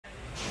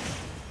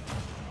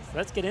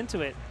let's get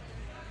into it.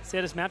 See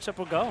how this matchup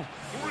will go.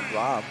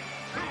 Rob.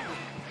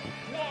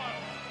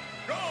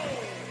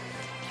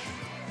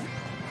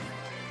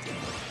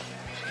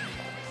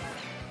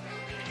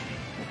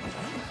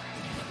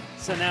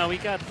 So now we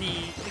got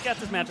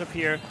this matchup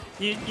here.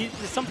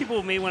 Some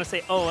people may want to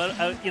say, oh,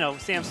 you know,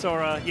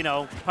 Samsora, you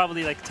know,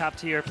 probably like top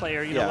tier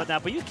player, you know,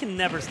 whatnot. But you can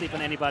never sleep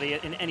on anybody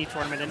in any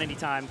tournament at any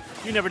time.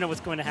 You never know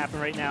what's going to happen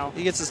right now.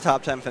 He gets his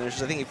top 10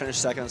 finishes. I think he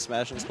finished second in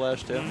Smash and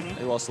Splash too.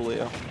 He lost to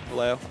Leo.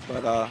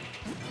 But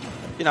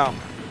you know,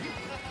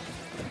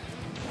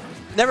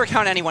 never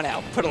count anyone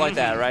out. Put it like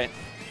that, right?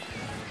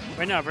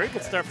 Right now, a very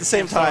good start for At the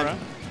same Samsora. time,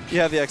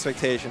 you have the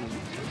expectation.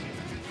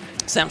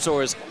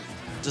 Samsora is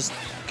just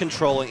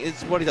controlling.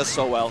 It's what he does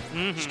so well.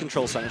 Just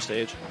control center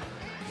stage.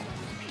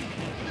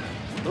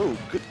 Ooh,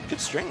 good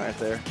string right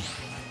there.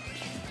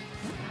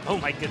 Oh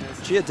my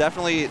goodness. Chia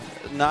definitely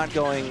not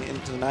going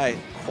into the night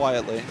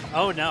quietly.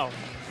 Oh no.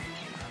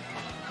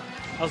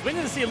 I was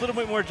waiting to see a little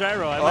bit more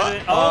gyro.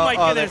 Oh my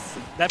goodness.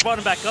 That brought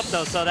him back up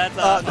though, so that's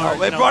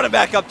no, it brought him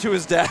back up to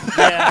his death.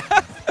 Yeah.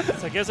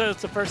 So I guess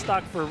it's the first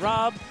stock for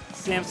Rob.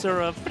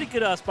 Samsora, pretty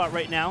good spot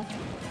right now.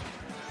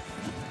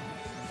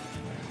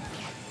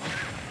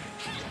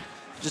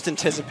 Just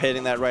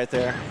anticipating that right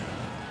there.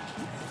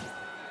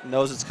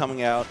 Knows it's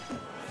coming out.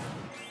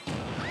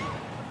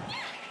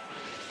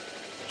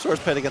 Sora's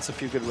played against a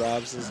few good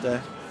Robs this day.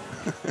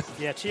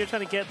 Yeah, Chia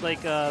trying to get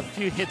like a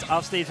few hits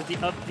off stage with the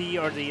up B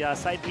or the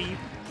side B.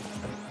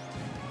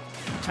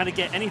 Trying to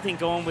get anything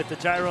going with the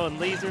gyro and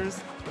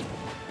lasers.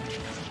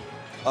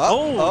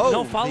 Oh,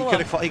 no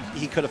follow-up.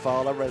 He could have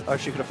followed up, right, or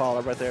she could have followed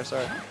up right there,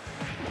 sorry.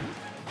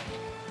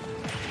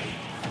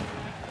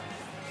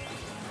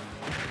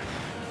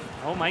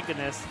 Oh my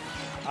goodness.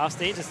 Off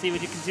stage to see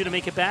what you can do to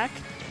make it back.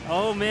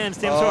 Oh man,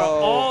 Samsora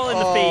all in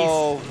the face.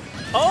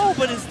 Oh,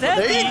 but instead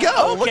there you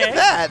go. Okay. Look at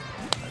that.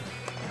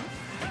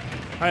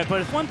 All right,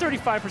 but it's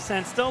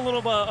 135%. Still a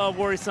little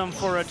worrisome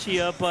for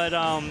Chia, but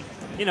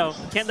you know,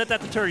 can't let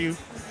that deter you.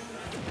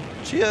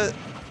 Chia,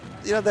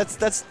 you know,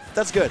 that's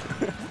good.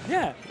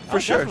 Yeah, for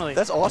sure. Definitely.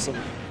 That's awesome.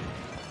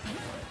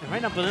 And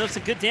right now, but it's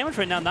some good damage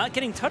right now. Not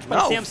getting touched by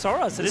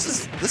Samsora. So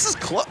this is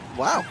close.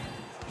 Wow.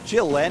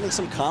 Chia landing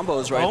some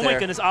combos right there. Oh my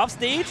goodness, off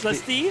stage.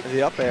 Let's see.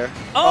 The up air.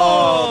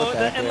 Oh,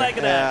 the and like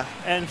that.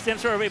 And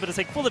Samsora were able to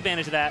take full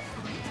advantage of that.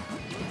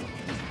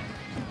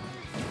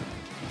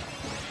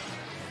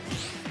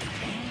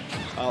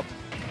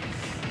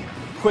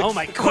 Quick, oh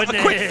my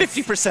goodness. A quick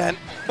 50%.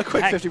 A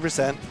quick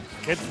 50%.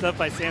 Good stuff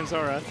by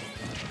Samsora.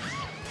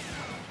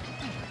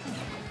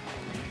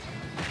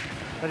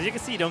 But as you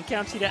can see, don't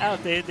count Chia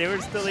out. They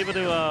were still able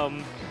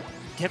to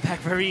get back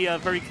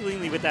very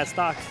cleanly with that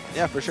stock.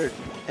 Yeah, for sure.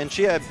 And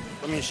Chia,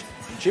 I mean,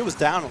 Chia was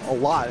down a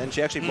lot, and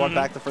she actually brought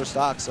back the first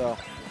stock. So,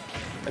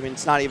 I mean,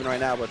 it's not even right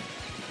now, but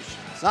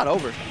it's not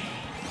over.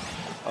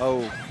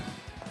 Oh.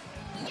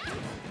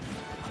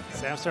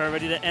 Samsora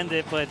ready to end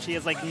it, but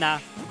Chia's like, nah.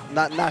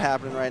 Not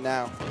happening right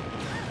now.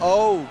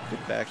 Oh,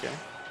 good back here.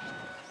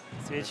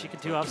 See what she can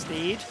do off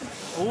stage.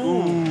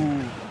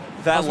 Ooh.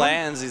 That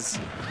lands,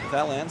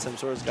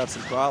 Samsora's got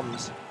some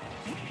problems.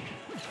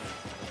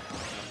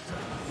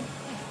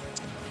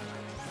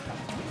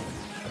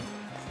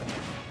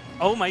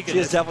 Oh my goodness. She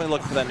is definitely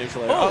looking for that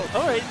neutral air. Oh,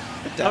 all right.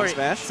 Down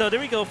smash. So there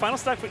we go. Final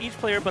stock for each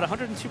player, but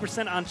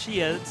 102% on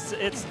Chia.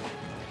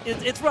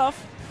 It's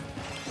rough.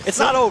 It's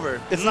not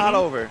over. It's not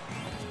over.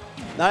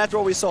 Not after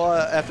what we saw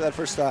after that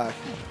first stock.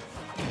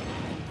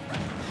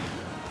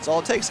 That's all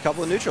it takes. A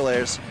couple of neutral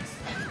airs.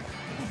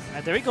 All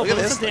right, there we go. Look at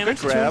this. Some damage.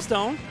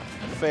 Tombstone.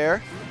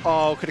 Fair.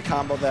 Oh, could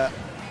have comboed that.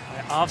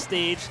 Right, off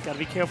stage. Got to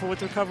be careful with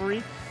the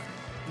recovery.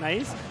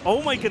 Nice.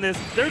 Oh my goodness.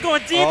 They're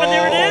going deep, and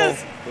there it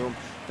is. Boom.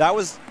 That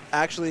was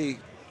actually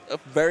a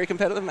very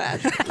competitive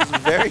match. It was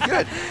very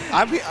good.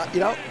 I'll be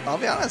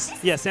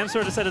honest. Yeah,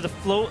 Samsora decided to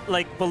float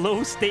like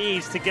below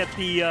stage to get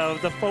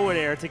the forward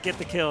air to get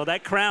the kill.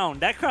 That crown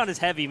is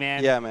heavy,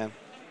 man. Yeah, man.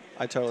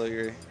 I totally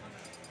agree.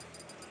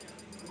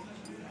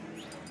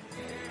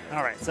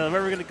 All right, so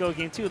where we're gonna go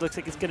game 2, it looks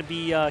like it's gonna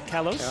be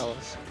Kalos.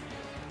 Kalos.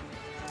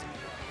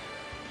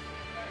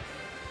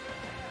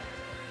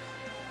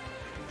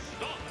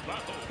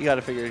 You got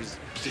to figure he's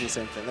doing the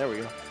same thing. There we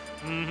go.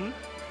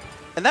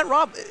 And that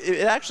Rob,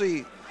 it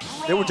actually,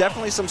 there were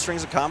definitely some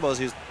strings of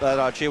combos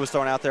that Chia was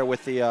throwing out there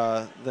with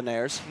the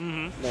nairs.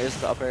 Nairs,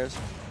 the up airs.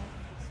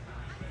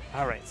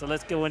 All right, so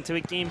let's go into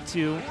it. Game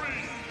 2.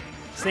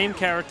 Same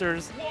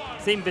characters,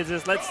 same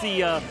business. Let's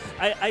see.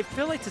 I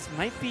feel like this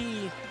might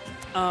be,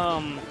 I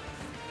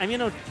mean, you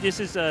know, this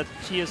is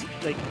Chia's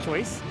like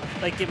choice.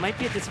 Like it might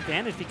be a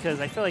disadvantage because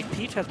I feel like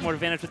Peach has more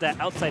advantage with that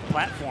outside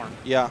platform.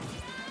 Yeah.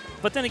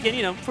 But then again,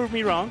 you know, prove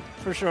me wrong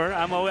for sure.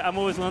 I'm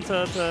always willing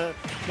to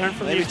learn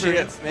from the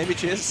experience. Maybe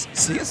Chia's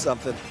seeing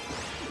something.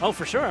 Oh,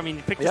 for sure. I mean,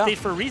 you picked the stage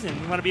for a reason.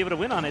 You want to be able to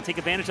win on it, take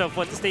advantage of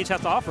what the stage has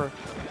to offer.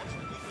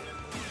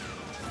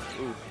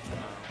 Ooh.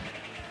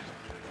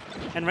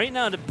 And right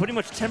now, pretty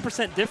much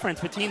 10% difference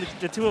between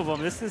the two of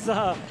them. This is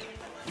not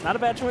a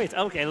bad choice.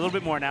 Okay, a little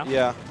bit more now.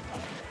 Yeah.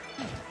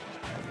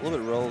 A little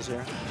bit rolls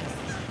here.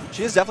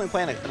 Chia's definitely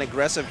playing an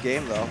aggressive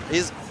game, though.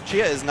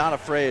 Chia is not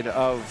afraid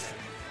of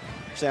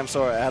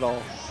Samsora at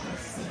all.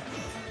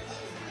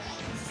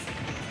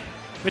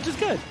 Which is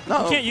good.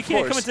 No, you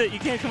can't come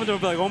into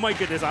and be like, oh my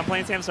goodness, I'm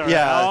playing Samsora.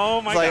 Yeah.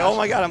 Oh my god. Like, oh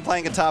my god, I'm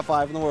playing a top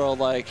 5 in the world.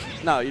 Like,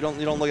 no, you don't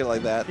look at it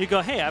like that. You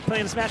go, hey, I'm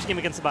playing a Smash game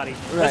against somebody.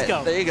 Right. Let's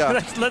go. There you go.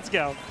 Let's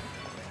go.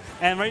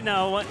 And right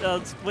now,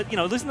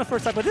 losing the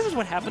first time, but this is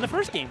what happened the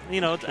first game.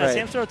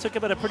 Samsora took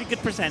about a pretty good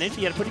percentage.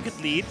 He had a pretty good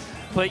lead,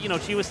 but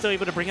she was still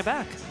able to bring it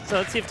back. So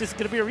let's see if this is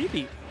going to be a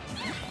repeat.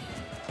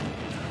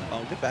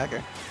 Oh, good back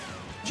air.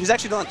 She's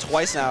actually done it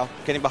twice now,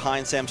 getting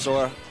behind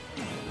Samsora,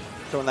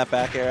 throwing that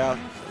back air out.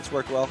 It's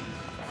worked well.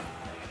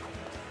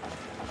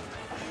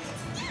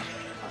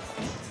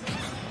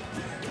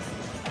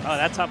 Oh,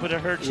 that top would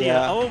have hurt Chia.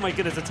 Yeah. Oh my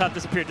goodness, the top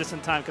disappeared just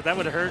in time because that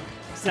would have hurt.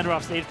 Send her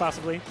off stage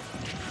possibly.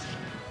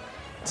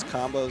 This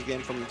combo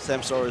game from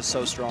Samsora is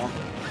so strong.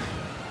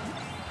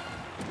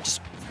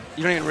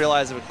 You don't even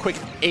realize it. A quick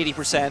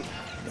 80%.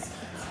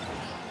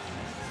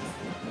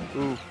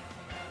 Ooh.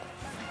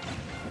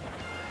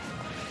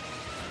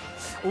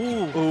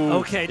 Ooh.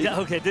 Okay.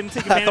 Didn't take advantage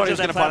of that. I thought he was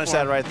going to punish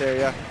platform. that right there.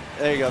 Yeah.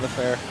 There you go. The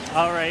fair.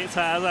 All right.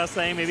 So as I was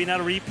saying, maybe not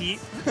a repeat.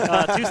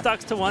 2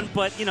 stocks to 1,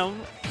 but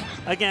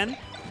again,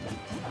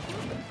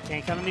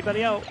 can't count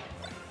anybody out.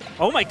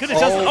 Oh my goodness!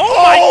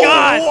 Oh my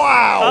God!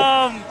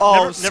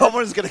 Wow!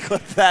 Someone's gonna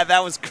clip that.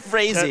 That was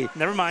crazy.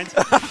 Never mind.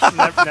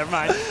 never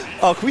mind.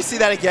 Oh, can we see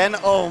that again?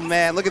 Oh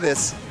man, look at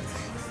this.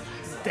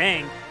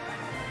 Dang.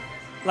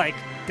 Like,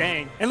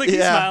 dang. And look, he's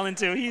smiling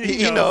too.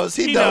 He knows.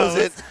 He knows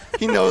it.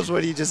 He knows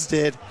what he just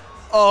did.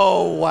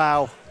 Oh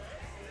wow.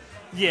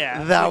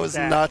 Yeah. That was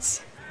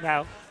nuts.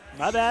 Now,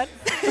 my bad.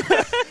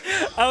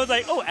 I was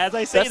like, oh, as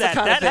I say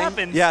that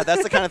happened. Yeah,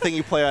 that's the kind of thing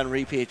you play on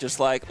repeat. Just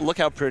like, look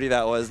how pretty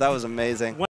that was. That was amazing.